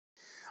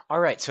All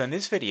right, so in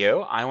this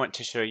video, I want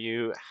to show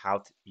you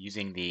how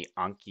using the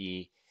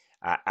Anki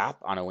app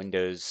on a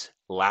Windows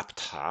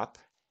laptop,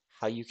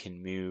 how you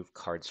can move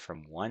cards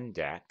from one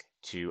deck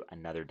to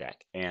another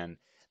deck. And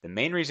the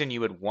main reason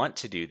you would want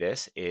to do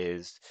this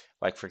is,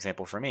 like for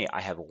example, for me,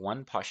 I have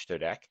one Pashto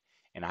deck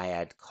and I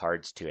add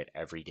cards to it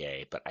every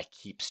day, but I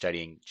keep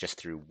studying just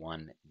through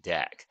one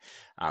deck.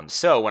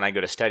 So when I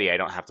go to study, I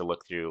don't have to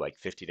look through like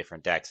 50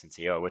 different decks and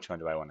see, oh, which one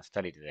do I want to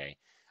study today?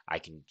 I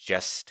can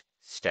just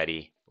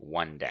study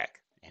one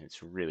deck, and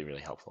it's really, really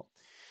helpful.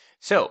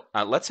 So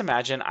let's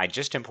imagine I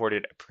just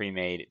imported a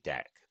pre-made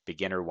deck,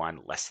 beginner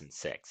one, lesson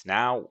six.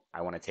 Now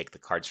I want to take the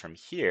cards from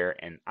here,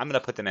 and I'm going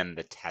to put them in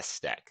the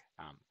test deck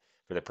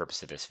for the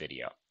purpose of this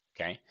video.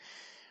 Okay.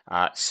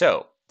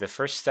 So the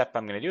first step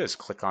I'm going to do is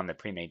click on the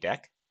pre-made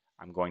deck.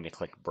 I'm going to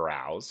click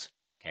Browse.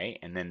 Okay,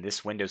 and then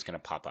this window is going to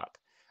pop up.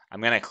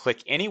 I'm going to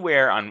click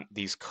anywhere on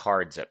these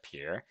cards up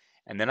here,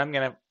 and then I'm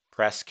going to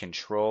press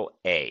Control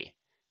A.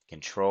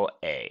 Control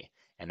A.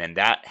 And then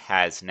that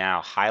has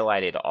now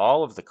highlighted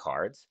all of the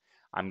cards.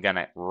 I'm going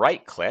to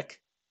right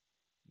click,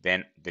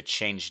 then the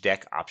change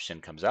deck option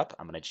comes up.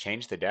 I'm going to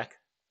change the deck.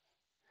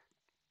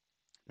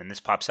 Then this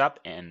pops up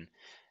and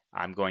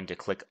I'm going to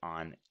click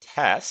on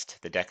test,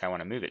 the deck I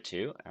want to move it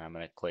to, and I'm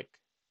going to click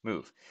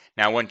move.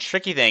 Now, one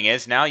tricky thing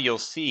is now you'll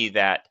see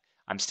that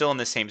I'm still in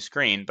the same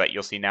screen, but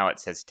you'll see now it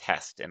says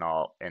test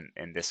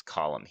in this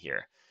column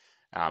here.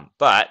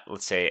 But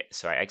let's say,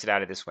 so I exit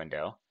out of this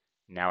window.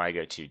 Now I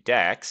go to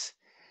decks.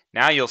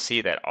 Now you'll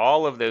see that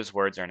all of those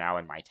words are now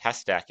in my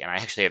test deck, and I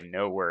actually have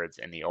no words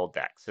in the old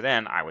deck. So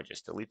then I would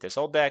just delete this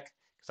old deck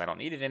because I don't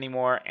need it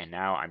anymore, and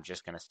now I'm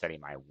just going to study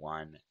my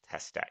one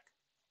test deck.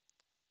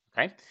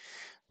 Okay?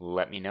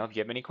 Let me know if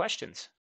you have any questions.